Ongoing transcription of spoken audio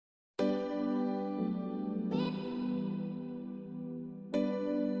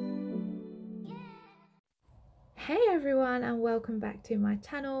everyone and welcome back to my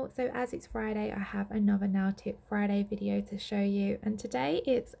channel. So as it's Friday, I have another nail tip Friday video to show you, and today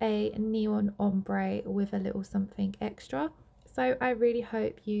it's a neon ombre with a little something extra. So I really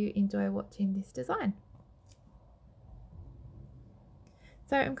hope you enjoy watching this design.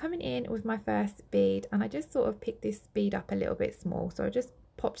 So I'm coming in with my first bead, and I just sort of picked this bead up a little bit small, so I just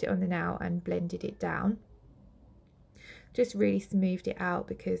popped it on the nail and blended it down. Just really smoothed it out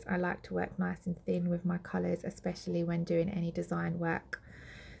because I like to work nice and thin with my colours, especially when doing any design work.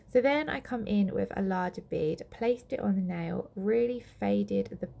 So then I come in with a larger bead, placed it on the nail, really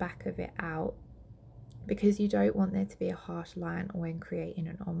faded the back of it out because you don't want there to be a harsh line when creating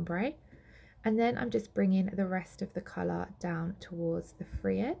an ombre. And then I'm just bringing the rest of the colour down towards the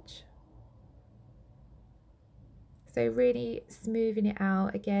free edge. So really smoothing it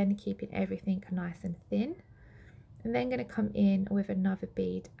out, again keeping everything nice and thin. I'm then going to come in with another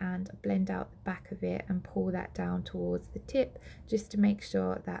bead and blend out the back of it and pull that down towards the tip, just to make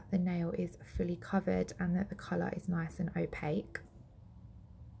sure that the nail is fully covered and that the colour is nice and opaque.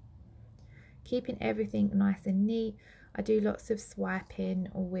 Keeping everything nice and neat, I do lots of swiping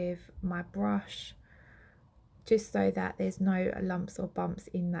with my brush just so that there's no lumps or bumps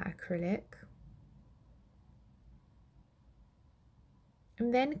in that acrylic.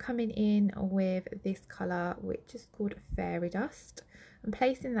 I'm then coming in with this colour, which is called Fairy Dust. I'm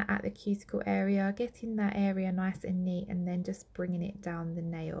placing that at the cuticle area, getting that area nice and neat, and then just bringing it down the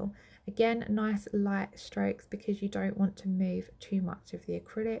nail. Again, nice light strokes because you don't want to move too much of the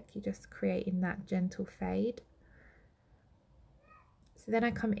acrylic, you're just creating that gentle fade. So then I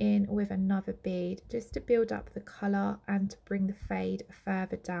come in with another bead just to build up the colour and to bring the fade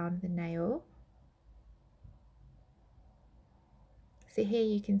further down the nail. So here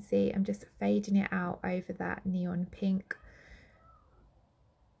you can see I'm just fading it out over that neon pink.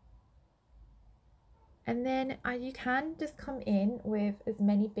 And then you can just come in with as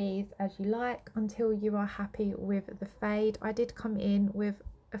many beads as you like until you are happy with the fade. I did come in with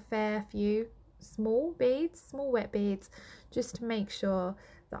a fair few small beads, small wet beads, just to make sure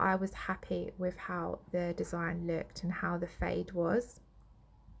that I was happy with how the design looked and how the fade was.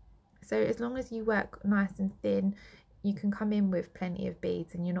 So as long as you work nice and thin, you can come in with plenty of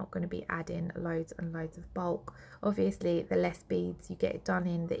beads and you're not going to be adding loads and loads of bulk. Obviously, the less beads you get it done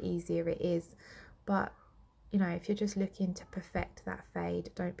in, the easier it is. But, you know, if you're just looking to perfect that fade,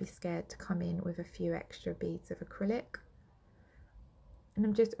 don't be scared to come in with a few extra beads of acrylic. And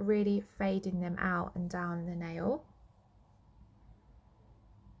I'm just really fading them out and down the nail.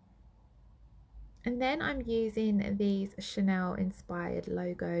 And then I'm using these Chanel inspired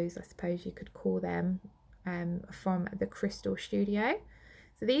logos, I suppose you could call them, from the Crystal Studio.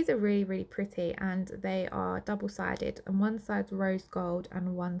 So these are really pretty, and they are double-sided, and one side's rose gold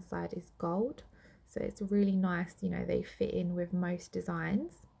and one side is gold. So it's really nice, you know, they fit in with most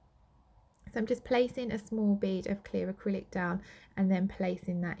designs. So I'm just placing a small bead of clear acrylic down and then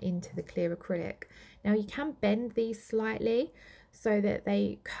placing that into the clear acrylic. Now you can bend these slightly so that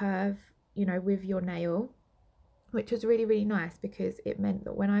they curve, you know, with your nail, which was really nice because it meant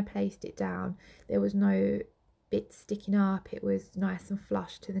that when I placed it down, there was no bits sticking up. It was nice and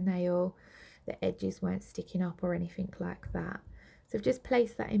flush to the nail. The edges weren't sticking up or anything like that. So I've just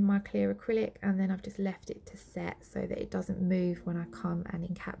placed that in my clear acrylic, and then I've just left it to set so that it doesn't move when I come and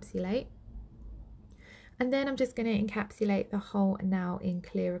encapsulate. And then I'm just going to encapsulate the whole nail in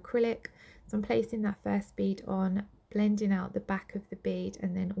clear acrylic. So I'm placing that first bead on, blending out the back of the bead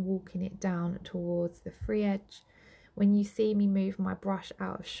and then walking it down towards the free edge. When you see me move my brush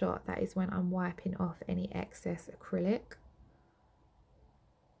out of shot, that is when I'm wiping off any excess acrylic.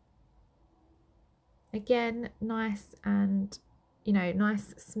 Again, nice and, you know,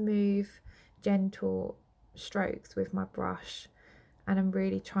 nice smooth gentle strokes with my brush, and I'm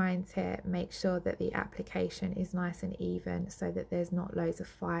really trying to make sure that the application is nice and even so that there's not loads of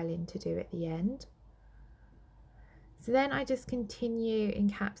filing to do at the end. So then I just continue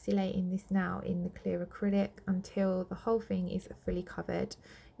encapsulating this now in the clear acrylic until the whole thing is fully covered.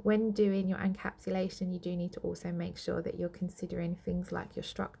 When doing your encapsulation, you do need to also make sure that you're considering things like your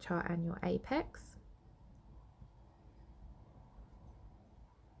structure and your apex.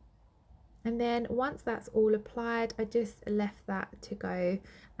 And then once that's all applied, I just left that to go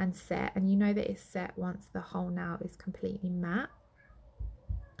and set, and you know that it's set once the whole nail is completely matte.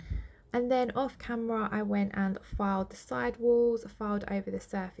 And then off camera, I went and filed the side walls, filed over the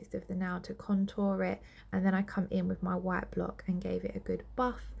surface of the nail to contour it, and then I come in with my white block and gave it a good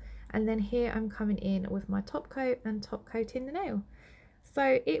buff. And then here I'm coming in with my top coat and top coating the nail.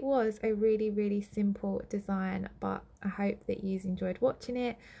 So it was a really simple design, but I hope that you enjoyed watching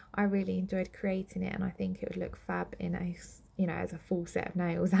it. I really enjoyed creating it, and I think it would look fab in a, you know, as a full set of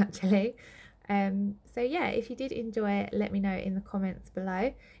nails actually. So yeah, if you did enjoy it, let me know in the comments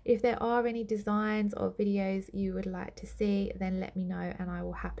below. If there are any designs or videos you would like to see, then let me know and I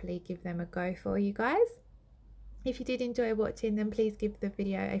will happily give them a go for you guys. If you did enjoy watching, then please give the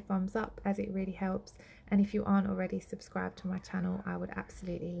video a thumbs up, as it really helps. And if you aren't already subscribed to my channel, I would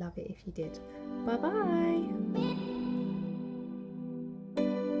absolutely love it if you did. Bye bye.